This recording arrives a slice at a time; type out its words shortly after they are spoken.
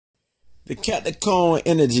The Capricorn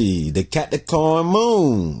energy, the Capricorn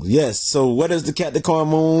moon. Yes, so what is the Capricorn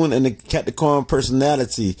moon and the Capricorn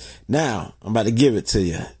personality? Now, I'm about to give it to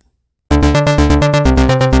you.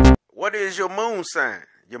 What is your moon sign?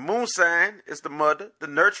 Your moon sign is the mother, the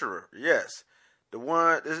nurturer. Yes, the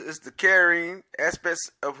one is the carrying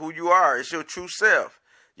aspects of who you are. It's your true self,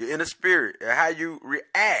 your inner spirit, and how you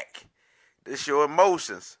react. It's your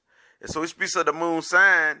emotions. And so it speaks of the moon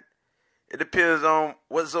sign. It depends on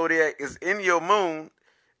what zodiac is in your moon.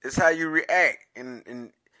 It's how you react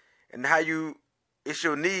and how you. It's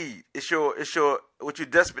your need. It's your what you're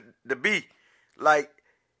desperate to be. Like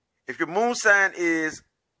if your moon sign is,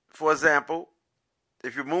 for example,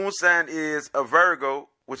 if your moon sign is a Virgo,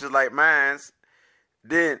 which is like mine's,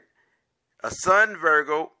 then a Sun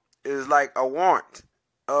Virgo is like a want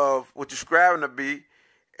of what you're striving to be,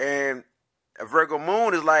 and a Virgo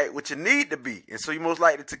moon is like what you need to be. And so you're most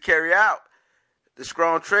likely to carry out the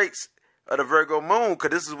strong traits of the Virgo moon,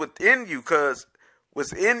 because this is within you, because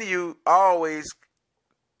what's in you always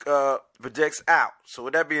projects out. So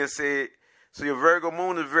with that being said, so your Virgo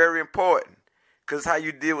moon is very important, because it's how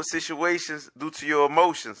you deal with situations due to your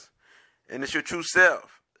emotions. And it's your true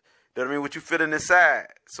self. You know what I mean? What you feeling inside.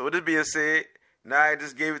 So with this being said, now I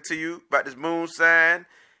just gave it to you about this moon sign.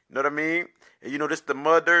 You know what I mean? And you know, this the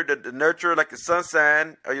mother, the nurturer, like the sun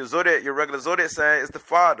sign, or your zodiac, your regular zodiac sign is the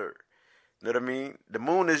father. You know what I mean? The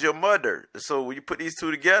moon is your mother. So when you put these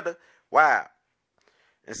two together, wow.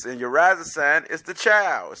 And your rising sign is the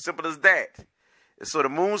child. As simple as that. And so the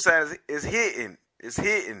moon sign is hitting. It's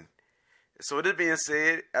hitting. So with this being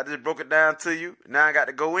said, I just broke it down to you. Now I got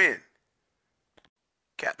to go in.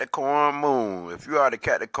 Capricorn moon. If you are the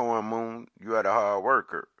Capricorn moon, you are the hard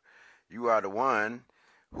worker. You are the one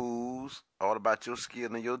who's all about your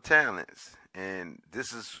skill and your talents. And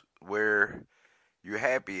this is where you're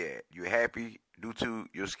happy at. You're happy due to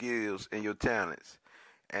your skills and your talents.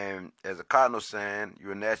 And as a cardinal sign,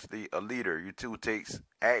 you're naturally a leader. You too takes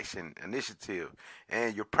action, initiative,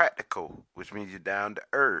 and you're practical, which means you're down to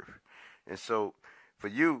earth. And so for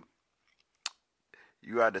you,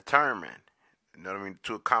 you are determined, you know what I mean,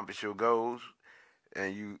 to accomplish your goals.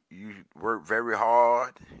 And you work very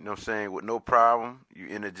hard, you know what I'm saying, with no problem. You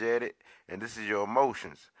energetic. And this is your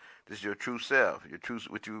emotions. This is your true self, your true,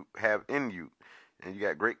 what you have in you. And you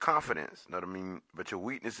got great confidence, you know what I mean? But your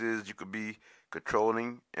weakness is you could be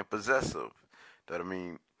controlling and possessive, you know what I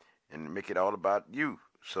mean? And make it all about you.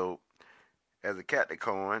 So as a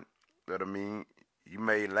Capricorn, you know what I mean, you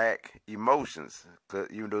may lack emotions, cause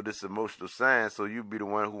even though this is emotional sign, so you be the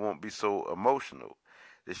one who won't be so emotional.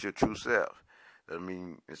 It's your true self. You know what I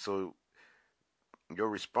mean? And so your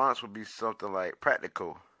response would be something like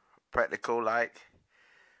practical like,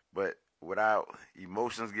 but without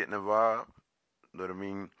emotions getting involved. You know what I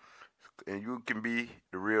mean? And you can be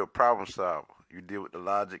the real problem solver. You deal with the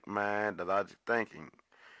logic mind, the logic thinking.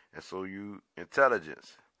 And so you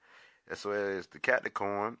intelligence. And so as the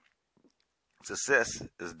Capricorn, success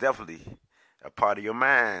is definitely a part of your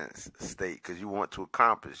mind's state, because you want to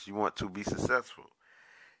accomplish, you want to be successful.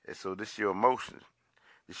 And so this is your emotions.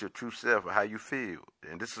 This is your true self, or how you feel.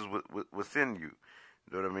 And this is within you.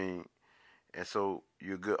 You know what I mean? And so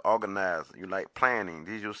you're a good organizer. You like planning.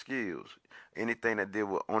 These are your skills. Anything that deal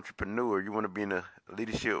with entrepreneur, you want to be in a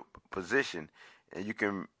leadership position. And you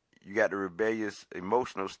got the rebellious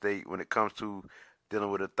emotional state when it comes to dealing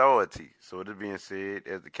with authority. So with this being said,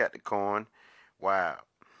 as the Capricorn, wow.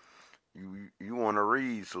 You want to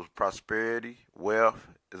read, so prosperity, wealth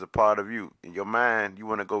is a part of you. In your mind, you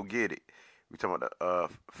want to go get it. We're talking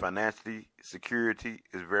about financially, security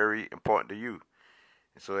is very important to you.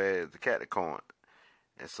 And so as the Capricorn,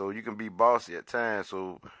 and so you can be bossy at times,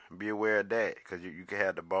 so be aware of that, because you can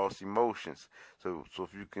have the boss emotions. So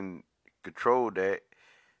if you can control that,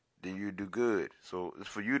 then you do good. So it's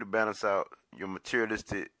for you to balance out your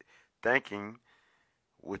materialistic thinking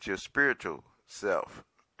with your spiritual self.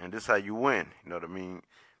 And this is how you win, you know what I mean?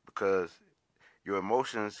 Because your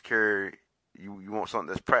emotions carry, you want something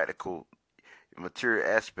that's practical, material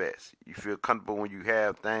aspects. You feel comfortable when you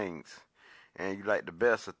have things, and you like the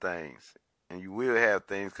best of things. And you will have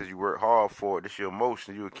things because you work hard for it. This is your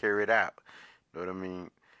emotions, you will carry it out. You know what I mean?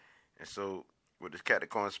 And so with this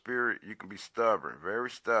Capricorn spirit, you can be stubborn, very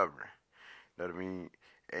stubborn. You know what I mean?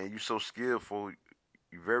 And you're so skillful.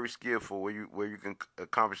 You're very skillful where you can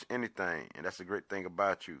accomplish anything, and that's a great thing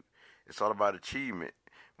about you. It's all about achievement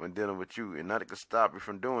when dealing with you, and nothing can stop you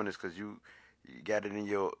from doing this, because you got it in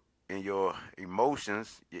your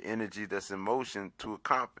emotions, your energy that's in motion to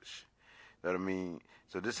accomplish. You know what I mean?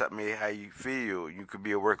 So this how you feel. You could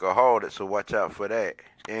be a workaholic, so watch out for that.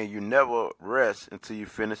 And you never rest until you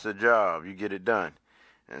finish a job. You get it done.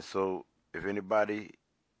 And so if anybody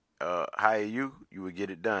hire you, you would get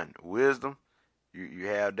it done. Wisdom, you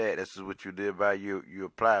have that. This is what you live by. You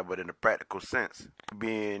apply, but in a practical sense.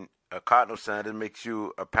 Being a cardinal sign, that makes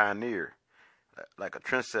you a pioneer, like a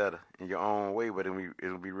trendsetter in your own way, but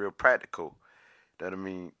it'll be real practical. That I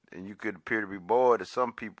mean, and you could appear to be bored to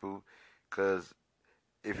some people, because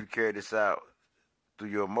if you carry this out through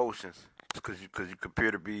your emotions, because you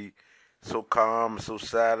appear to be so calm, so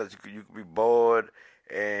silent, you could be bored,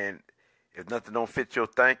 and if nothing don't fit your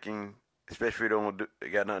thinking, especially if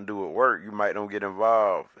it got nothing to do with work, you might don't get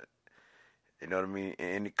involved. You know what I mean? In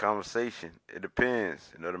any conversation, it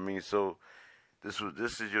depends. You know what I mean? So this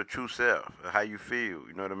is your true self, how you feel.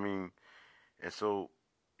 You know what I mean? And so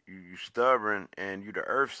you stubborn, and you the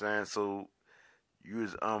earth sign, so you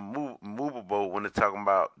is unmovable when they're talking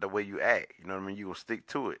about the way you act. You know what I mean? You gonna stick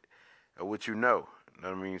to it, or what you know. You know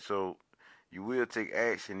what I mean? So you will take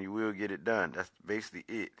action. You will get it done. That's basically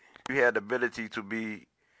it. You have the ability to be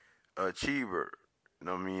an achiever. You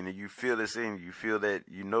know what I mean? And you feel this in you. You feel that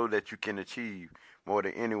you know that you can achieve more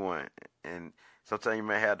than anyone. And sometimes you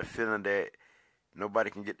might have the feeling that nobody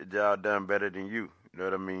can get the job done better than you. You know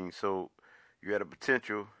what I mean? So you have the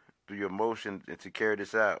potential through your emotions and to carry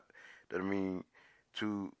this out. You know what I mean?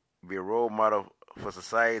 To be a role model for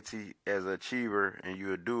society as an achiever, and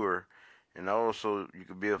you're a doer. And also you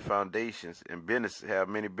can build foundations and business, have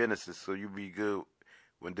many businesses, so you be good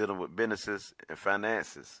when dealing with businesses and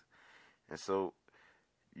finances. And so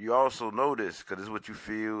you also know this, because this is what you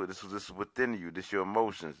feel. This is within you. This is your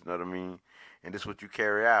emotions. You know what I mean? And this is what you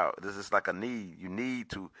carry out. This is like a need. You need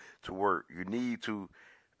to work. You need to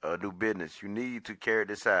do business. You need to carry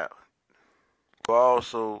this out. You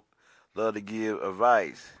also love to give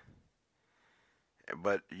advice,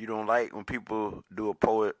 but you don't like when people do a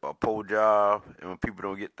poor job, and when people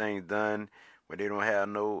don't get things done, when they don't have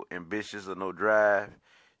no ambitions or no drive.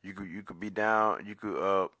 You could be down. You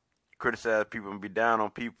could criticize people and be down on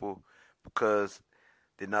people because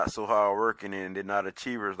they're not so hard working and they're not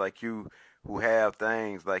achievers like you, who have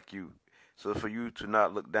things like you. So for you to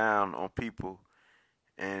not look down on people,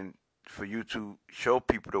 and for you to show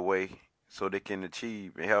people the way so they can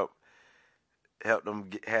achieve and help them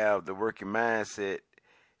have the working mindset,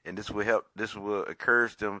 and this will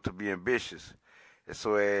encourage them to be ambitious. And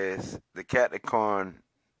so as the Capricorn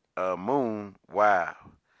moon, wow,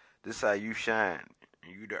 this is how you shine.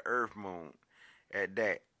 You the earth moon at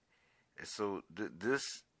that. And so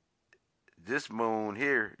this moon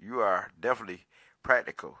here, you are definitely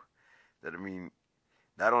practical. That I mean,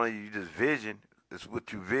 not only you just vision, it's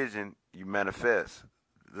what you vision, you manifest.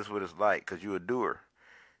 This is what it's like, because you're a doer.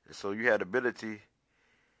 And so you have the ability,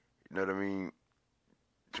 you know what I mean,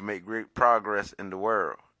 to make great progress in the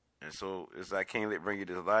world. And so it's like, I can't bring you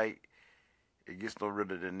this light. It gets no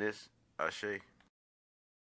realer than this, Ashe.